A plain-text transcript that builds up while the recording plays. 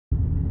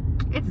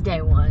It's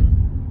day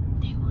one.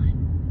 Day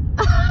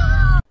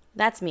one.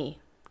 That's me,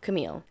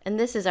 Camille, and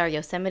this is our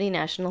Yosemite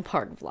National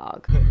Park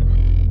vlog.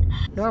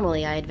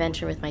 Normally, I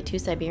adventure with my 2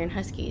 Siberian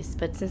Huskies,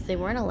 but since they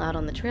weren't allowed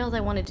on the trails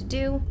I wanted to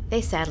do, they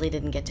sadly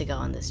didn't get to go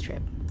on this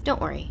trip. Don't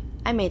worry,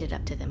 I made it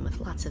up to them with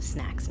lots of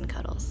snacks and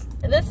cuddles.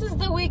 This is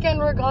the weekend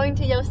we're going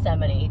to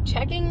Yosemite,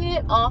 checking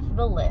it off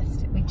the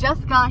list. We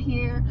just got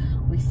here,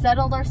 we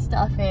settled our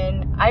stuff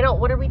in.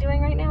 What are we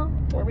doing right now?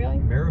 Where are we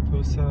going?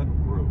 Mariposa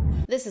Grove.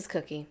 This is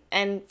Cookie,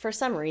 and for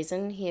some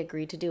reason, he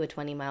agreed to do a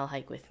 20-mile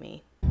hike with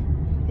me.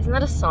 Isn't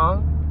that a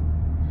song?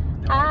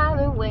 I've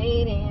been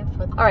waiting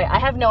for... Alright, I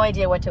have no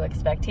idea what to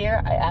expect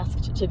here. I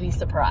asked to be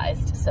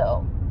surprised,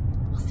 so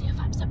we'll see if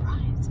I'm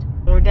surprised.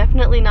 We're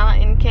definitely not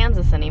in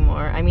Kansas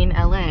anymore. I mean,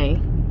 LA.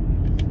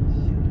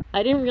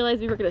 I didn't realize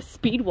we were gonna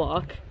speed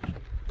walk.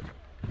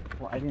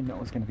 Well, I didn't know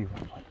it was gonna be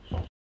one.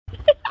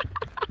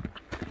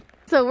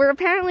 So we're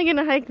apparently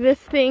gonna hike this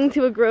thing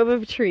to a grove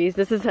of trees.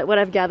 This is what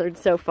I've gathered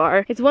so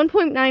far. It's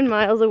 1.9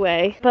 miles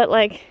away, but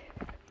like,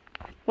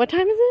 what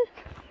time is it?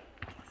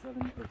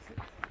 7:06.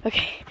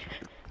 Okay.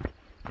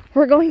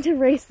 We're going to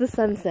race the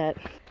sunset.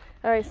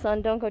 All right,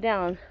 son, don't go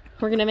down.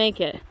 We're gonna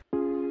make it. Wait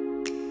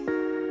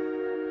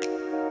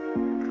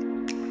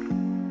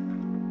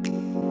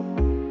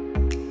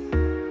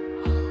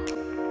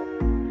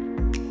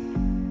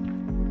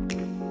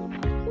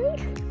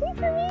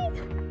for me.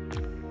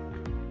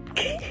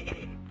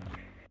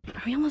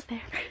 Are we almost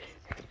there?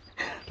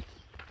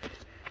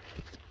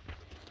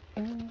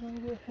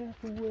 We're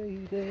halfway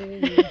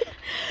there.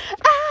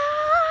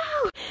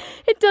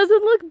 It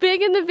doesn't look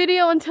big in the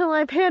video until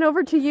I pan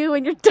over to you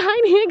and you're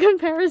tiny in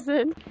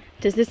comparison.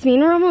 Does this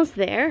mean we're almost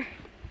there?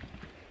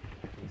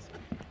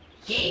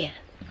 Yeah.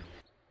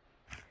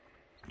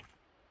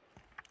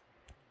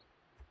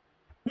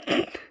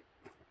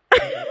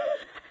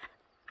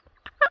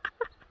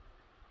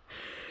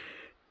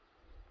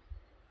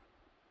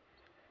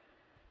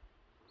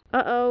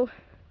 Uh-oh.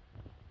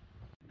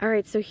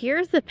 Alright, so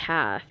here's the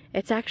path.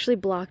 It's actually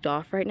blocked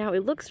off right now.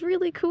 It looks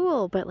really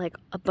cool, but like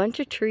a bunch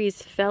of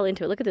trees fell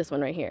into it. Look at this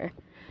one right here.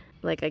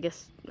 Like, I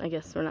guess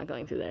we're not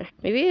going through there.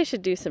 Maybe I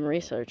should do some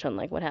research on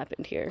like what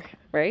happened here,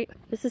 right?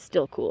 This is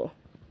still cool.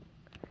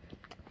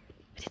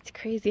 But it's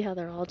crazy how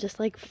they're all just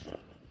like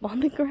on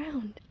the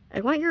ground.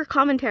 I want your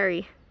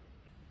commentary.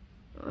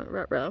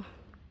 Ruh-roh.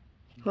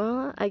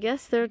 Well, I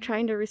guess they're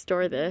trying to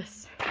restore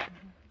this.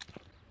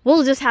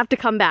 We'll just have to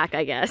come back,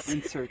 I guess.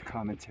 Insert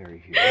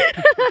commentary here.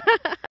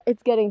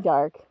 It's getting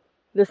dark.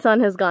 The sun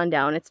has gone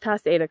down. It's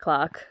past 8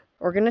 o'clock.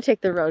 We're gonna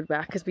take the road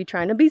back because we're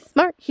trying to be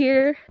smart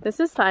here.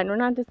 This is fine.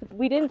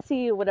 We didn't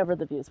see whatever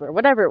the views were.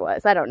 Whatever it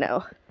was. I don't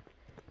know.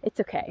 It's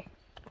okay.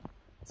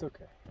 It's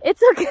okay.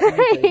 It's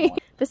okay.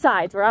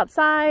 Besides, we're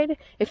outside.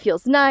 It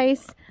feels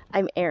nice.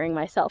 I'm airing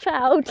myself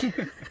out.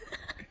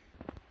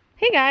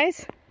 Hey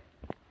guys.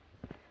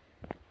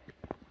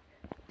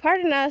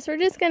 Pardon us, we're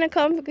just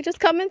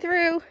coming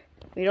through.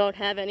 We don't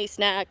have any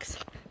snacks.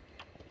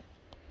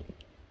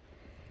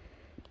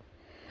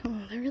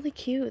 Oh, they're really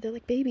cute. They're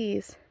like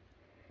babies.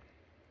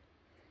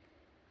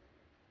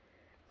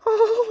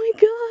 Oh my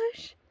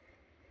gosh.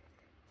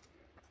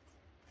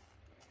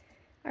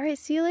 All right,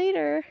 see you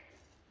later.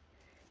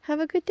 Have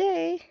a good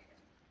day.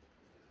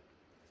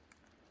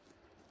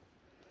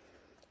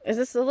 Is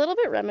this a little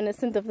bit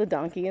reminiscent of the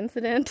donkey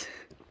incident?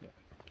 Yeah.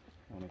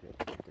 I want to get a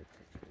good picture.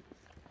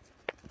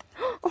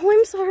 Oh,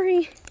 I'm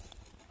sorry.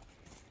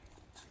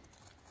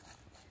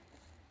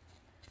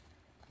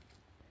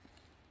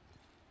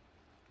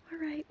 All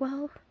right,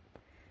 well,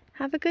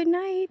 have a good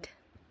night.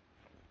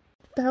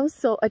 That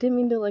was I didn't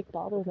mean to like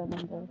bother them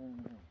either.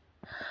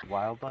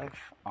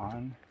 Wildlife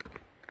on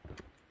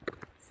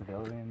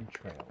civilian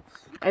trails.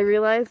 I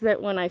realize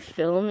that when I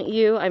film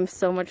you, I'm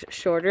so much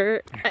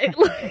shorter. I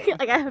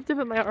have to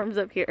put my arms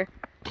up here.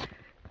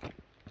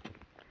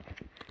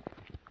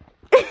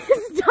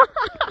 Stop!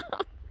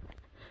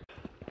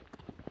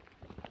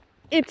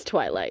 It's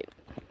twilight.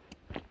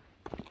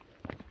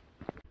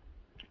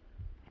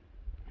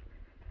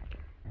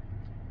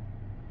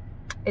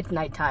 It's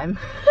nighttime.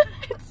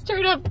 It's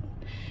straight up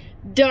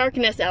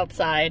darkness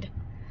outside.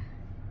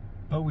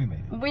 But we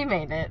made it. We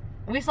made it.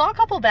 We saw a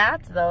couple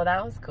bats though,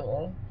 that was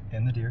cool.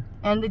 And the deer.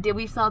 And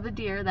we saw the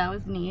deer, that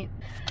was neat.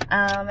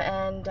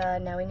 And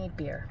now we need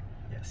beer.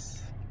 Yes.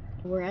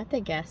 We're at the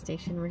gas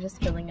station. We're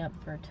just filling up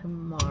for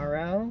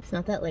tomorrow. It's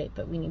not that late,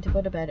 but we need to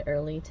go to bed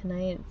early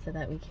tonight so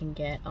that we can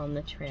get on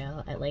the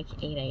trail at like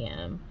 8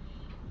 a.m.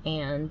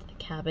 And the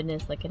cabin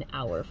is like an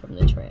hour from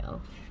the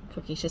trail.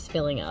 Cookie's just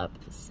filling up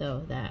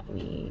so that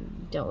we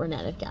don't run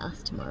out of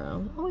gas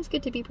tomorrow. Always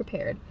good to be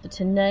prepared. So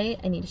tonight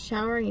I need a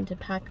shower, I need to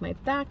pack my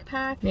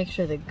backpack, make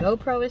sure the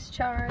GoPro is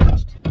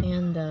charged,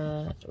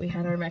 and we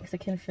had our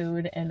Mexican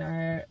food and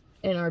our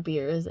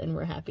beers, and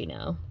we're happy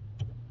now.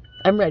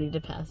 I'm ready to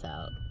pass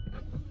out.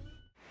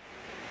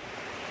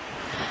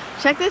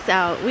 Check this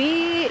out.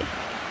 We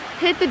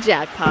hit the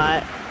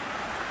jackpot.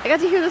 I got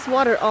to hear this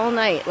water all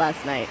night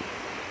last night.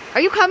 Are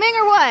you coming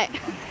or what?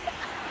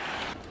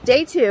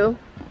 Day 2.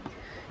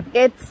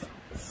 It's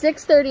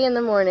 6:30 in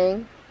the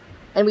morning.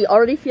 and we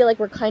already feel like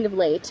we're kind of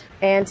late.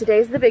 And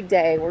today's the big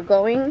day. We're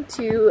going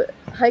to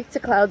hike to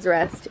Clouds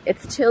Rest.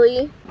 It's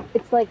chilly.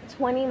 It's like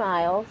 20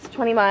 miles.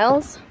 20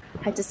 miles.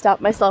 I had to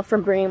stop myself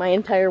from bringing my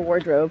entire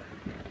wardrobe.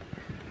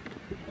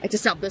 I had to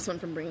stop this one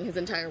from bringing his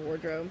entire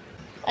wardrobe.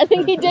 I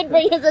think he did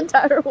bring his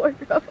entire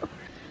wardrobe.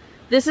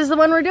 This is the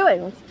one we're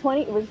doing.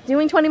 We're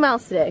doing 20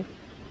 miles today.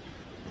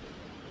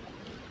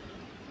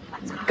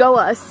 Go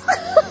us.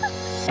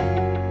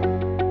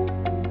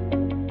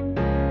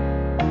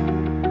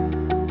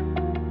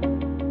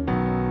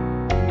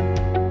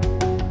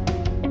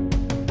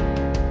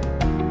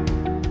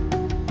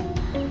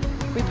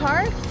 We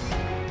parked.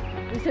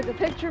 We took a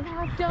picture of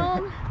Half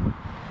Dome.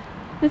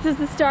 This is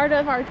the start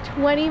of our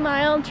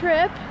 20-mile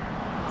trip.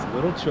 It's a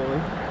little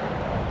chilly.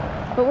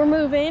 But we're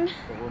moving.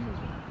 But we're moving.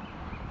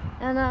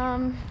 And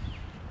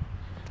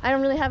I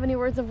don't really have any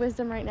words of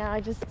wisdom right now.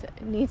 I just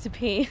need to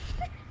pee.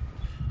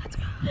 Let's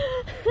go.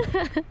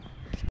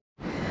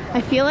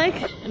 I feel like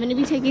I'm gonna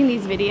be taking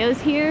these videos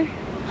here.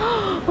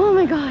 Oh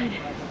my god.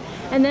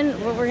 And then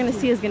what we're gonna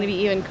see is gonna be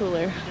even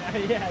cooler.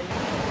 Yeah.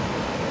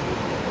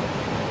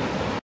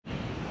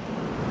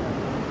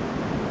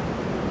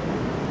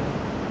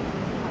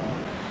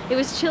 It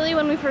was chilly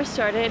when we first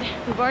started.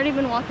 We've already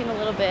been walking a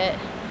little bit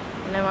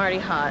and I'm already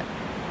hot.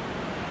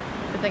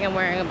 I think I'm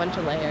wearing a bunch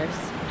of layers.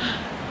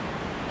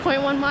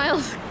 0.1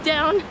 miles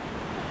down.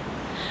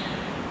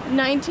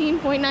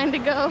 19.9 to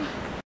go.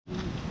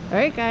 All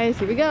right guys,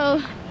 here we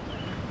go.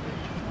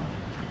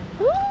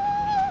 Woo!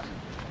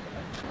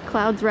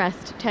 Clouds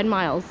Rest, 10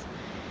 miles.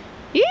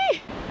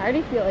 Yee! I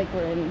already feel like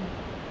we're in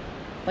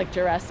like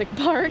Jurassic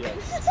Park.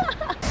 Yes.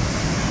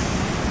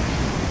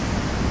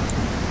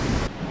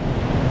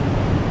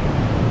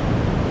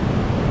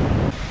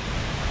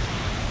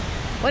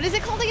 What is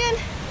it called again?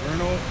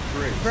 Vernal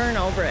Bridge.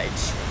 Vernal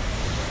Bridge.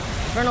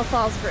 Vernal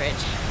Falls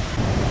Bridge.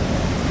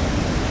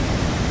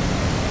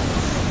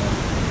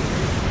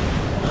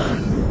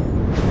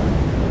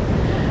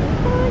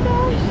 Oh my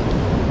gosh.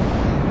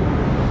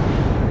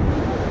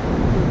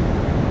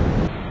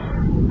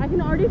 I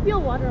can already feel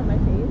water on my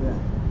face. Yeah.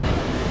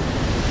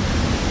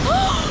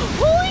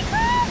 Holy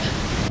crap!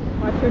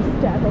 Watch your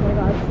step. Oh my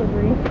god, it's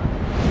slippery.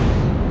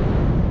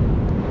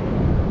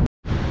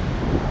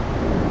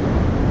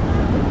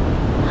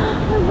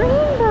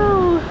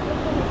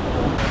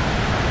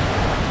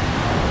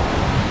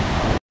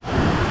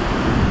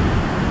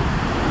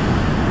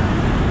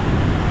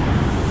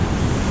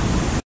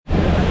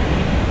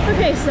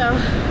 Okay, so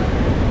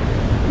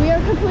we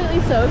are completely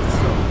soaked.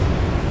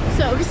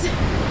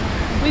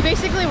 We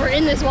basically were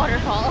in this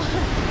waterfall.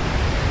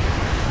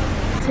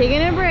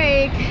 Taking a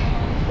break.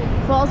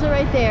 Falls are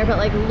right there, but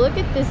like look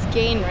at this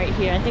gain right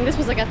here. I think this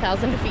was like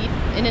 1,000 feet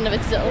in and of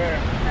itself.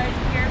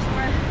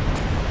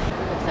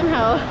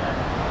 Somehow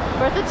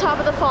we're at the top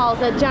of the falls.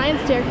 That giant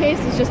staircase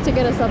is just to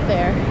get us up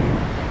there.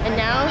 And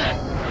now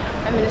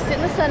I'm gonna sit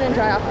in the sun and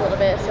dry off a little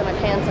bit so my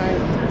pants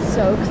aren't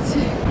soaked.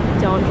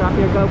 Don't drop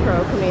your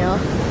GoPro, Camille.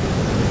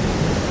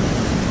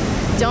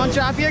 Don't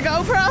drop your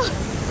GoPro.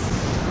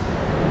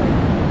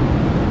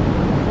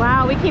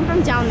 Wow, we came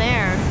from down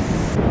there.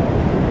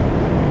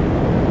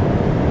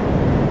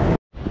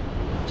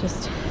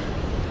 Just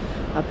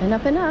up and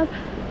up and up.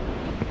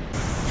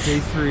 Day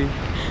 3.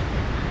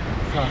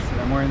 Exhausted.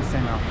 I'm wearing the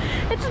same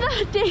outfit. It's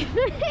not day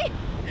 3.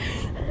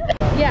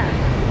 Yeah.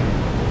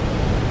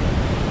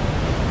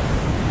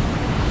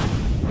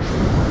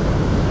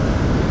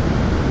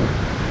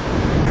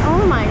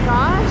 Oh my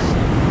gosh.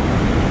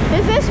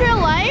 Is this real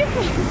life?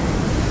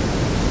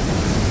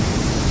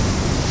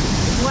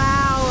 Wow.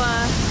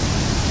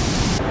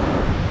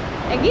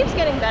 It keeps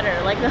getting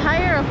better. Like the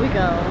higher up we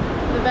go,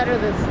 the better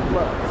this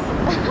looks.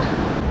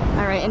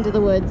 All right, into the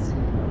woods.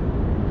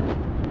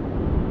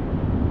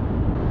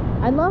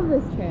 I love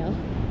this trail.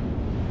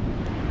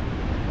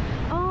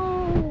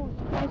 Oh,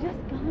 I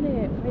just got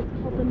it. It's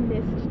called the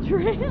Mist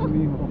Trail.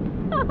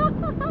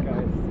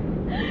 Guys,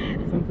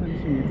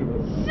 sometimes you need to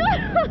look.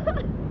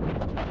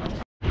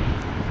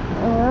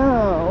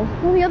 Oh,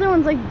 well the other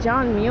one's like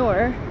John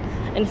Muir.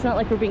 And it's not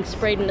like we're being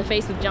sprayed in the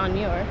face with John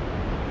Muir.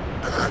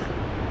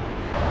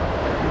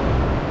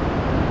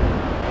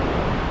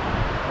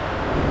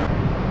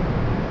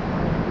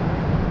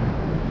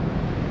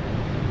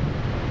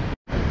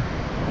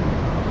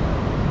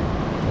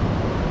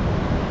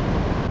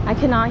 I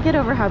cannot get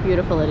over how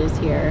beautiful it is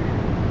here.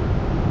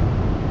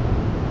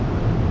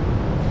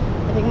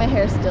 I think my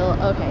hair's still,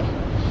 okay.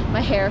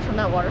 My hair from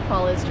that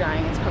waterfall is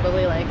drying. It's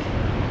probably like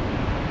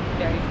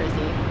very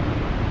frizzy.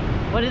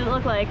 What does it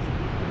look like?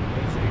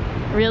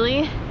 Amazing.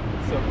 Really?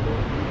 So cool.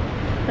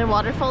 The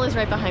waterfall is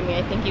right behind me.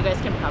 I think you guys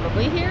can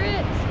probably hear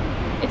it.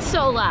 It's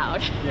so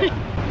loud. Yeah.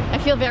 I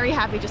feel very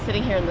happy just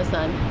sitting here in the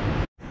sun.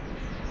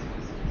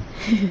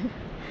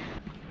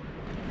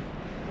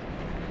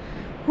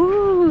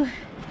 Woo!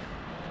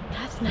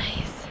 That's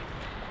nice.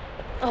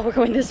 Oh, we're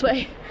going this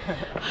way.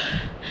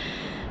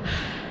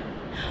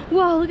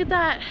 Whoa, look at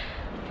that.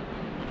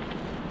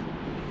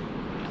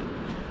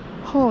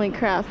 Holy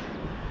crap.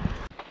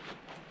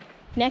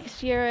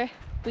 Next year,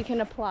 we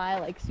can apply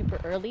like super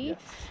early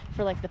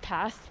for like the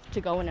pass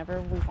to go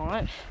whenever we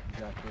want.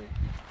 Exactly.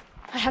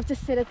 I have to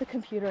sit at the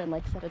computer and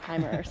like set a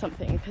timer or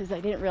something because I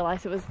didn't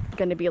realize it was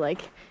going to be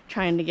like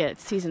trying to get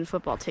season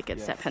football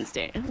tickets at Penn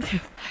State. All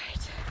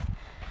right.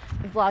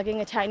 I'm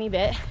vlogging a tiny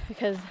bit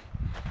because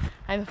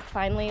I'm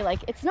finally like,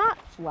 it's not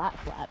flat,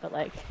 but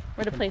like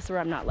we're at a place where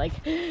I'm not like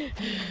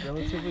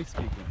relatively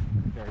speaking,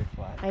 very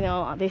flat. I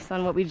know, based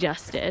on what we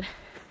just did.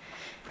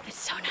 It's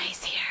so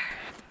nice here.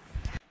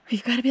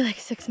 We've got to be like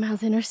 6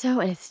 miles in or so,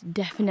 and it's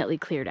definitely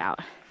cleared out.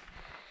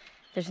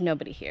 There's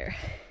nobody here,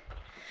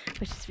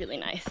 which is really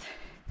nice.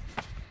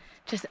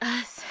 Just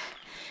us,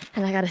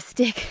 and I got a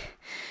stick.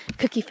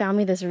 Cookie found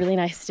me this really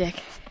nice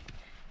stick.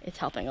 It's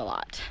helping a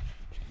lot.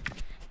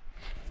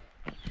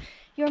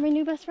 You're my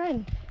new best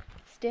friend.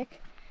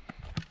 Stick.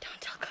 Don't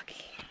tell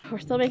Cookie. We're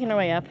still making our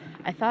way up.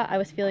 I thought I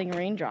was feeling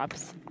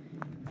raindrops.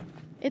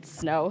 It's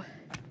snow.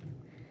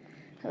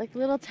 Like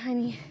little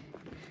tiny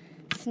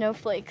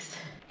snowflakes.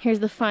 Here's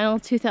the final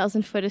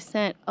 2,000 foot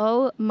ascent.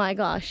 Oh my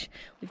gosh.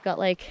 We've got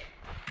like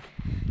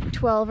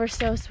 12 or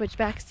so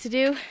switchbacks to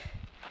do.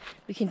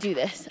 We can do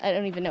this. I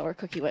don't even know where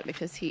Cookie went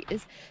because he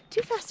is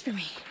too fast for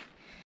me.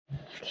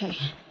 Okay.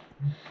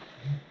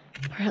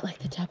 We're at like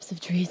the tops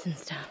of trees and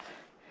stuff.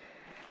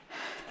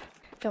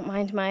 Don't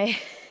mind my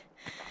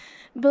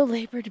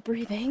belabored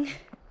breathing.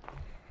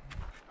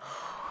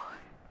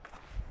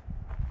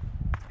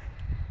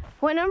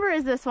 What number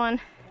is this one?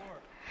 4.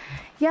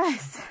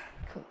 Yes.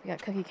 Cool. We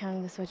got Cookie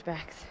counting the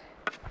switchbacks.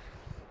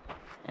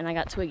 And I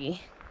got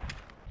Twiggy.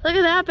 Look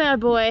at that bad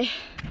boy.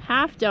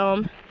 Half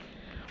Dome.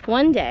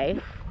 One day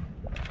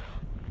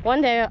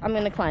I'm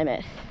gonna climb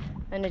it.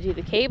 I'm gonna do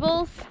the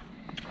cables.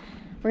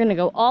 We're gonna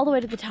go all the way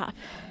to the top.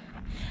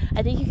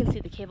 I think you can see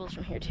the cables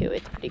from here too.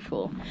 It's pretty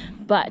cool.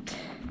 But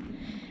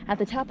at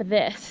the top of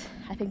this,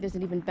 I think there's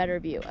an even better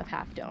view of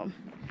Half Dome.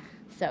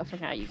 So for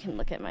now, you can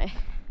look at my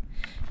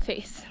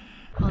face.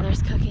 Oh,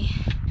 there's Cookie.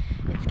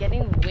 It's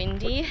getting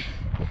windy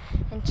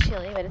and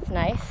chilly, but it's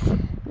nice.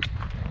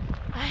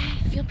 I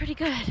feel pretty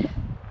good.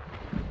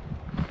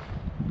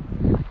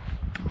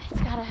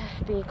 It's gotta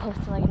be close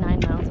to like 9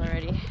 miles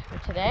already for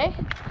today.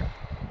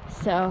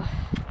 So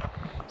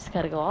just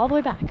gotta go all the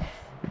way back.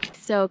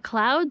 So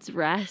Cloud's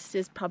Rest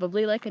is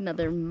probably like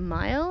another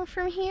mile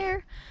from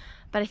here,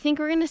 but I think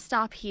we're gonna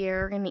stop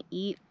here. We're gonna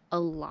eat a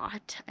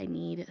lot. I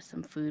need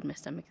some food. My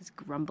stomach is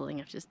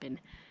grumbling. I've just been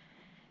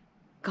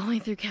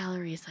going through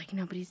calories like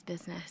nobody's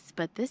business,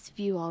 but this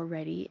view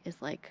already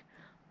is like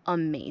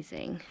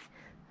amazing.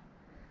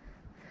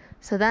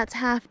 So that's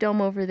Half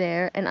Dome over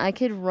there, and I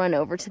could run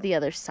over to the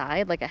other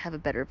side. Like I have a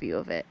better view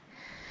of it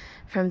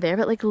from there,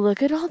 but like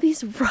look at all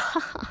these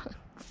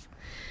rocks.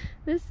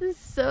 This is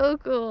so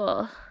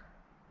cool.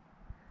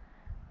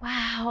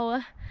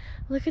 Wow,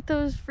 look at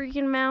those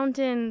freaking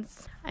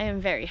mountains. I am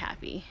very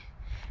happy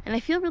and I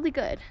feel really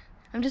good.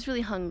 I'm just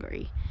really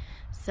hungry.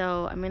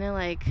 So I'm gonna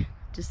like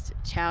just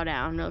chow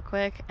down real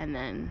quick and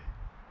then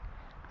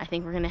I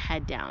think we're gonna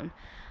head down.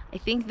 I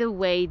think the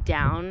way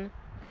down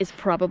is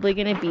probably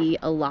gonna be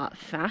a lot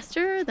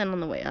faster than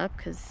on the way up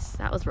because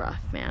that was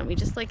rough, man. We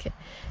just like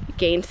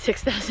gained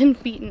 6,000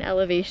 feet in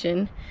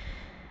elevation.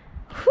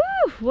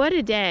 Whew, what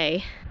a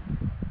day.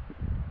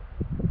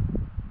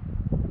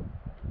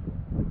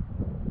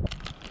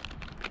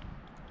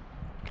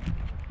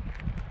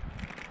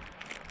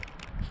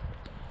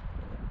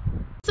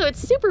 So it's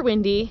super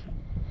windy.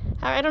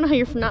 I don't know how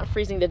you're not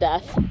freezing to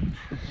death.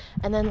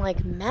 And then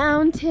like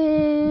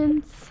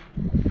mountains.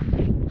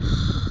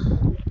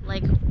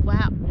 Like,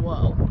 wow,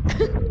 whoa.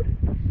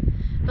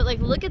 But like,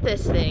 look at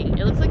this thing.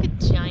 It looks like a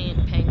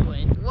giant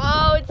penguin.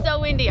 Whoa, it's so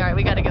windy. All right,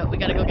 we gotta go. We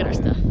gotta go get our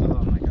stuff.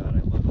 Oh my God,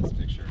 I love this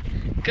picture.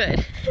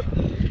 Good.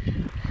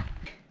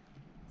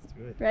 Let's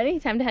do it. Ready?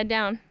 Time to head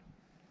down.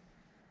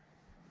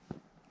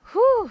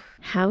 Whew.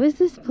 How is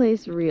this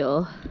place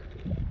real?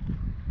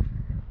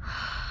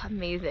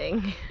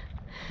 Amazing.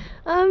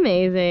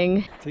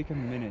 Amazing. Take a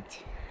minute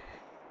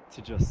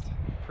to just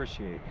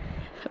appreciate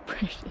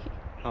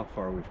how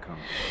far we've come.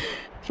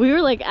 We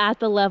were like at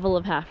the level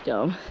of Half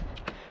Dome.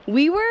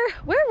 We were,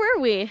 where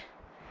were we?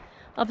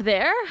 Up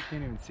there?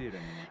 Can't even see it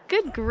anymore.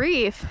 Good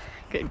grief.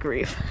 Good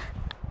grief.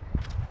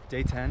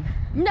 Day 10.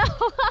 No!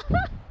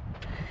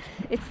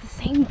 It's the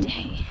same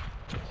day.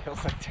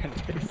 Feels like 10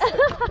 days.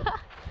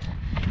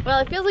 Well,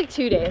 it feels like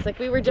 2 days. Like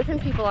we were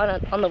different people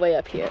on the way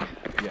up here.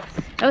 Yes.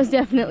 I was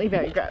definitely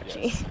very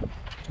grouchy. Yes.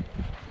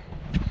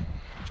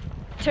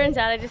 Turns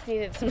out I just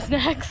needed some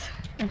snacks.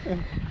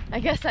 I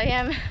guess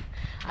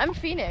I'm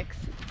Phoenix.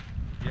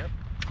 Yep.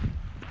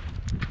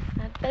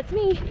 That's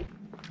me.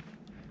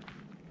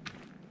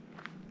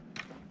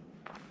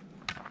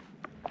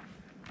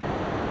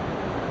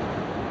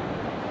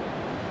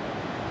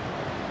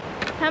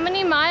 How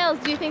many miles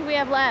do you think we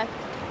have left?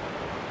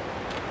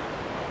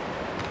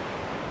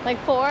 Like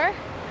 4?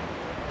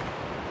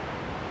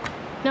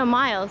 No,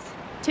 miles.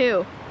 2.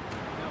 No.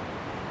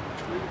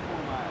 3 to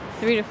 4 miles.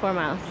 3 to 4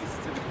 miles.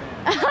 East to the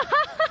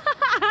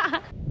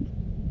fan.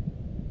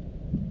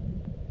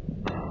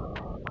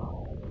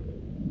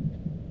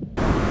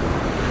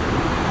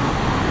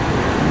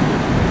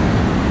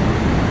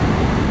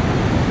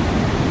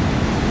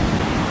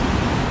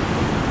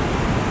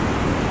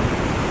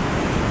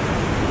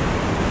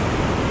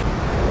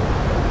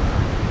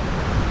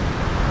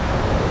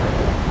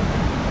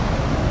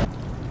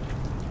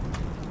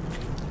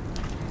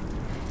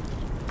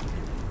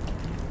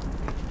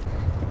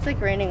 It's like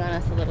raining on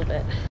us a little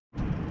bit.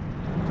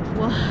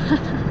 Whoa.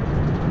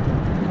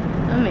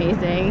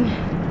 Amazing.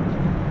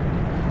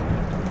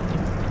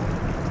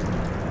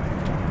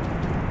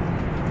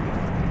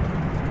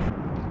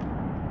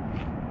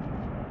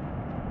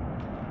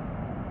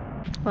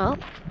 Well,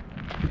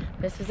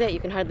 this is it. You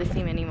can hardly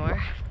see me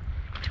anymore.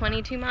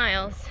 22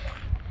 miles.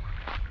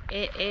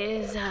 It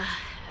is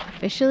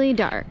officially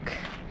dark.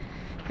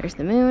 There's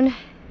the moon,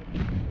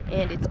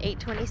 and it's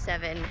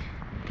 8:27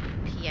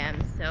 p.m.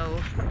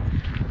 So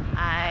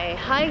I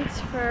hiked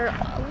for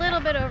a little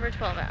bit over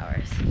 12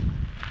 hours,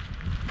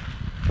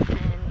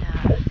 and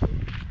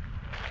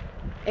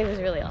it was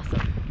really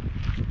awesome.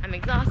 I'm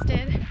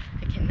exhausted.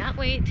 I cannot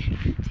wait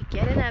to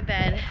get in that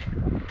bed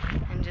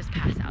and just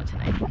pass out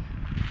tonight.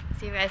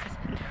 See you guys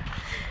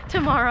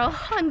tomorrow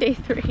on day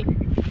 3.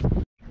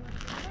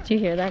 Did you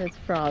hear that? It's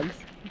frogs.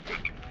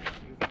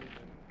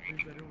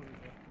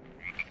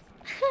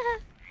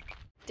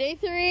 Day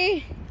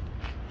 3.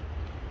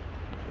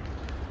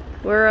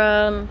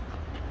 We're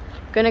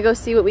gonna go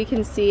see what we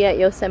can see at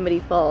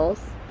Yosemite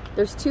Falls.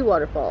 There's 2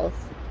 waterfalls.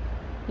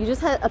 You just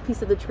had a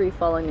piece of the tree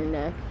fall on your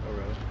neck. Oh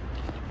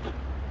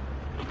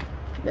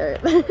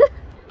really? There.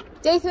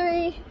 Day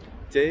 3.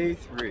 Day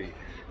 3.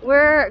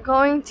 We're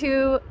going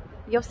to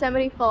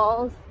Yosemite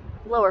Falls,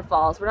 Lower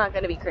Falls. We're not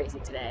gonna be crazy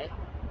today.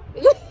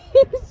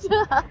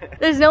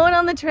 There's no one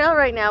on the trail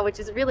right now, which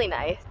is really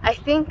nice. I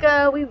think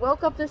we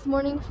woke up this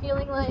morning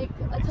feeling like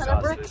a ton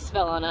of bricks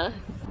fell on us.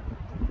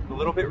 A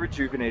little bit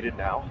rejuvenated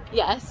now.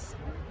 Yes.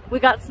 We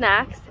got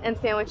snacks and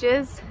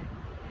sandwiches,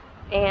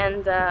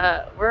 and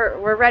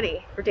we're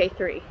ready for day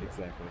 3.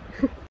 Exactly.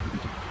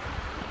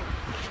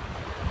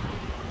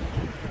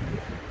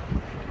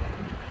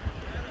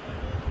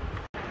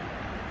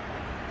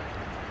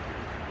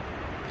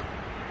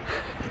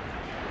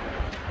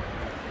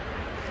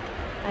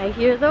 I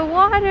hear the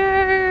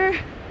water.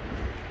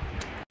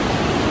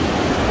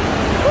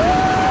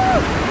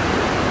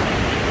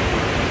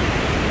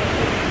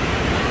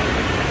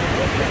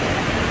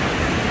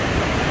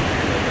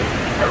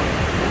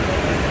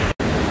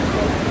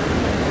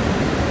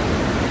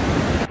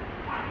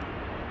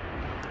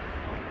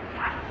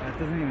 That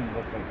doesn't even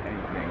look like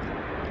anything.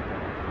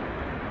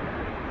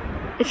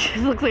 It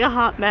just looks like a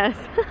hot mess.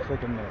 It's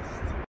like a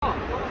mist.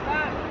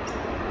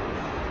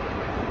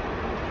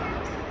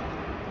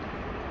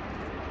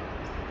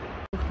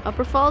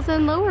 Upper Falls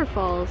and Lower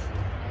Falls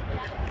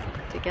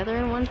together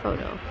in one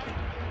photo.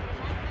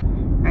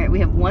 Alright, we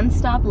have one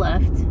stop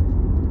left,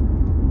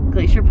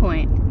 Glacier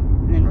Point,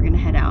 and then we're gonna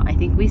head out. I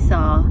think we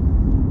saw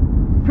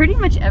pretty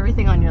much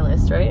everything on your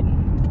list, right?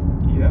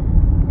 Yep.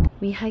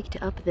 We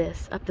hiked up the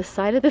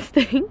side of this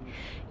thing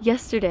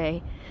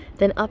yesterday,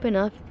 then up and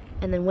up,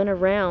 and then went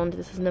around,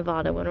 this is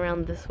Nevada, went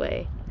around this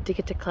way to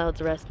get to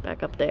Cloud's Rest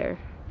back up there.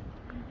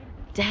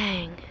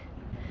 Dang.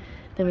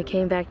 Then we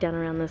came back down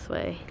around this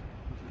way.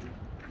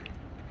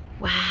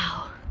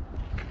 Wow.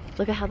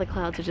 Look at how the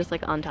clouds are just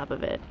like on top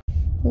of it.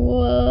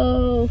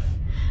 Whoa.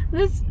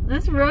 This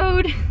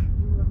road.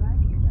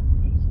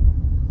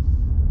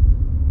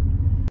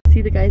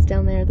 See the guys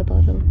down there at the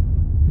bottom.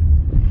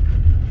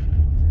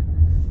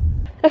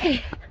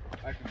 Okay.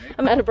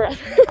 I'm out of breath.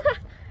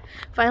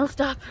 Final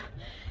stop.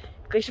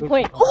 Glacier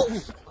Point.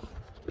 Oh!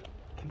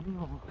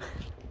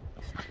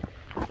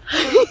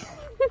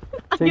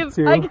 I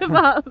give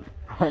up.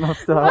 Final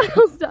stop.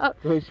 Final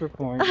stop. Glacier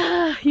Point.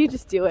 You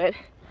just do it.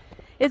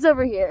 It's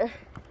over here.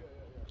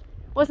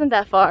 Wasn't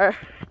that far.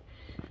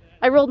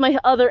 I rolled my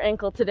other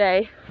ankle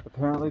today.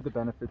 Apparently the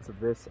benefits of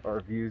this are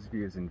views,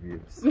 views, and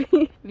views.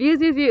 Views,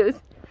 views, views.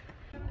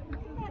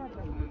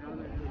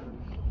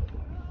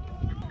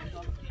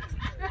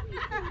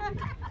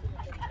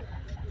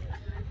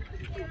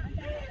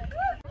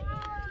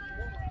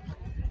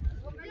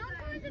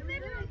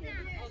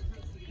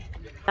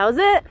 That was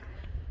it.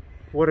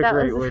 What a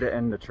great way to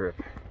end the trip.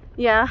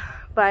 Yeah,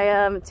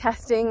 by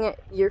testing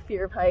your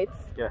fear of heights.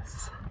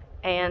 Yes.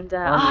 And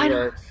on the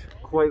edge,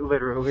 quite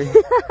literally.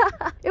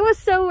 It was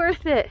so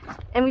worth it.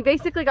 And we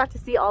basically got to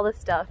see all the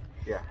stuff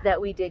that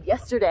we did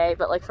yesterday,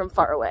 but like from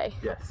far away.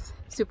 Yes.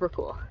 Super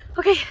cool.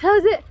 Okay, that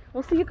was it.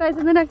 We'll see you guys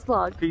in the next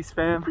vlog. Peace,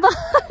 fam.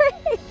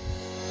 Bye.